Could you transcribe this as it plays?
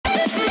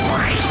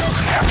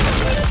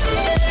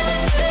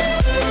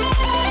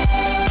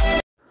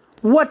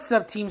What's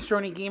up, Team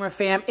Strony Gamer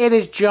fam? It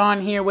is John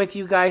here with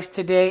you guys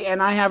today,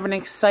 and I have an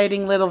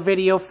exciting little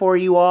video for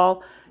you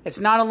all. It's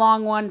not a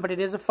long one, but it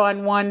is a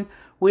fun one.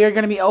 We are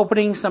going to be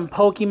opening some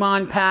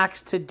Pokemon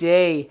packs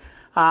today.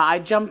 I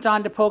jumped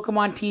onto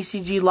Pokemon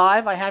TCG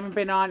Live. I haven't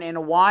been on in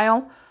a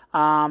while,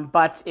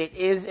 but it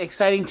is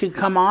exciting to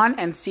come on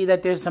and see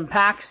that there's some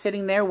packs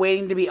sitting there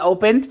waiting to be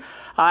opened,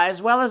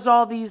 as well as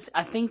all these.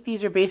 I think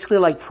these are basically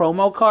like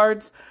promo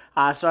cards.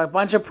 So a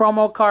bunch of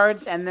promo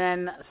cards and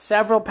then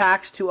several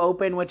packs to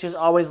open, which is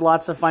always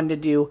lots of fun to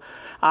do.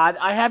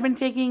 I have been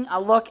taking a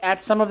look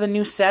at some of the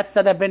new sets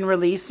that have been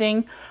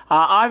releasing.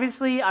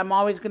 Obviously, I'm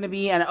always going to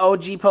be an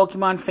OG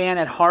Pokemon fan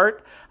at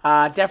heart.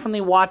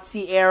 Definitely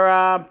WotC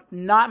era.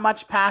 Not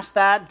much past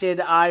that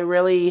did I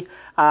really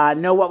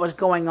know what was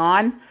going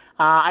on.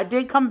 I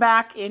did come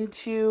back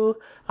into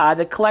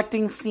the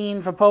collecting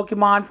scene for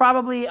Pokemon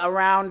probably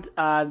around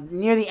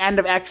near the end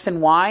of X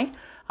and Y.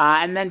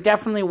 And then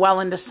definitely well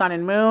into Sun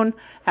and Moon,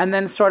 and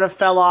then sort of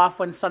fell off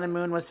when Sun and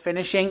Moon was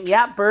finishing.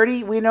 Yeah,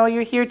 Birdie, we know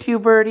you're here too,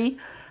 Birdie.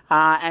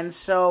 And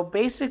so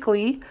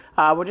basically,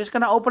 we're just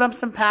going to open up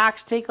some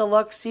packs, take a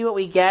look, see what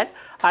we get.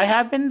 I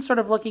have been sort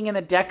of looking in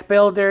the deck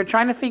builder,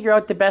 trying to figure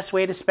out the best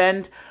way to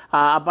spend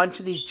a bunch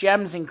of these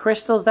gems and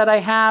crystals that I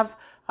have.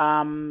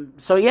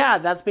 So yeah,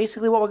 that's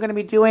basically what we're going to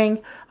be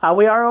doing.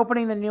 We are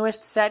opening the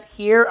newest set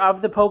here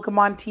of the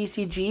Pokemon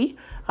TCG.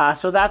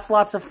 So that's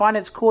lots of fun.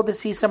 It's cool to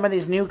see some of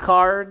these new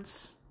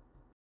cards.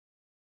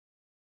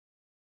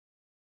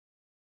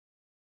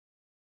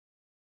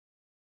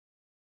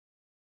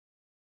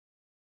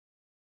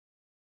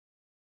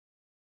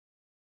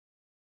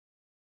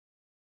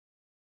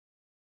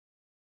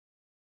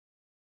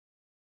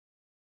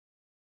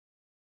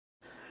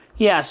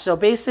 Yeah, so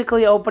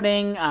basically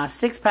opening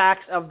 6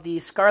 packs of the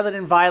Scarlet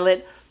and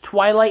Violet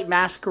Twilight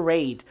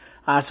Masquerade.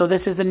 So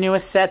this is the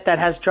newest set that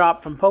has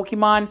dropped from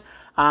Pokemon.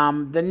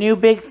 The new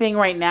big thing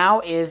right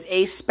now is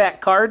Ace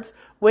Spec cards,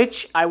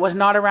 which I was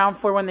not around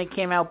for when they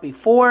came out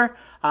before.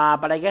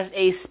 But I guess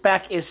Ace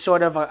Spec is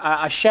sort of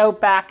a shout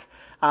back.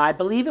 I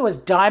believe it was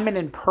Diamond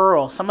and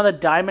Pearl. Some of the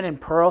Diamond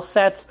and Pearl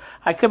sets.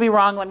 I could be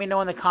wrong. Let me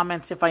know in the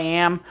comments if I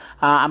am.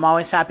 I'm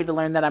always happy to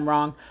learn that I'm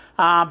wrong.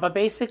 But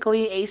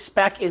basically, Ace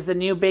Spec is the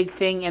new big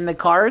thing in the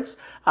cards.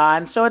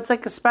 And so it's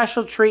like a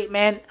special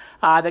treatment.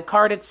 The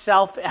card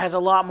itself has a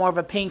lot more of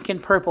a pink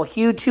and purple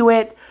hue to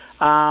it.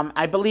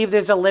 I believe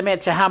there's a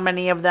limit to how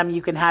many of them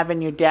you can have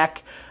in your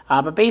deck.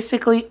 But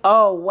basically,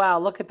 oh, wow,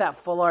 look at that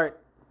full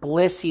art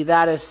Blissey.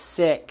 That is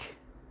sick.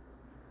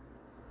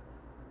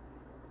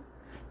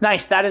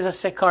 Nice, that is a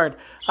sick card.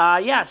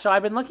 Yeah, so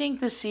I've been looking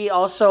to see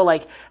also,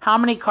 like, how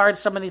many cards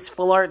some of these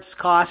full arts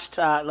cost,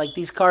 like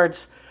these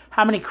cards,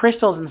 how many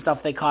crystals and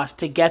stuff they cost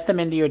to get them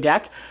into your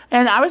deck.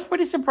 And I was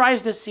pretty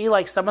surprised to see,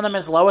 like, some of them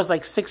as low as,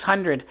 like,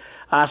 600.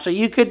 So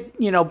you could,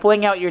 you know,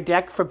 bling out your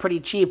deck for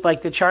pretty cheap.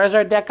 Like, the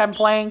Charizard deck I'm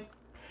playing,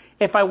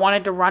 if I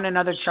wanted to run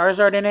another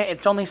Charizard in it,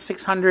 it's only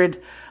 600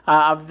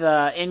 of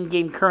the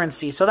in-game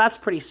currency. So that's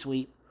pretty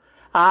sweet.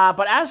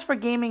 But as for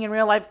gaming in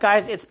real life,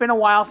 guys, it's been a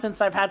while since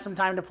I've had some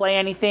time to play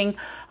anything.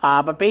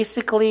 But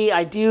basically,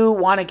 I do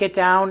want to get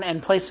down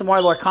and play some more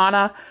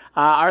Lorcana.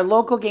 Our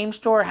local game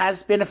store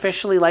has been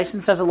officially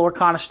licensed as a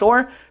Lorcana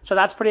store, so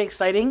that's pretty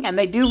exciting. And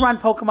they do run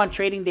Pokemon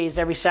trading days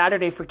every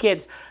Saturday for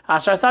kids.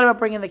 So I thought about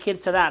bringing the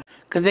kids to that,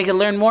 because they can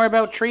learn more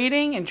about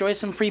trading, enjoy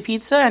some free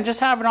pizza, and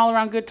just have an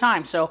all-around good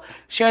time. So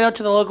shout out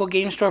to the local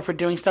game store for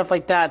doing stuff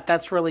like that.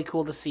 That's really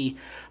cool to see.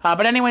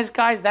 But anyways,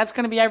 guys, that's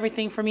going to be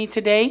everything for me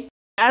today.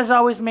 As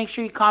always, make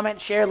sure you comment,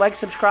 share, like,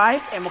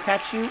 subscribe, and we'll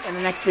catch you in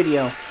the next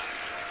video.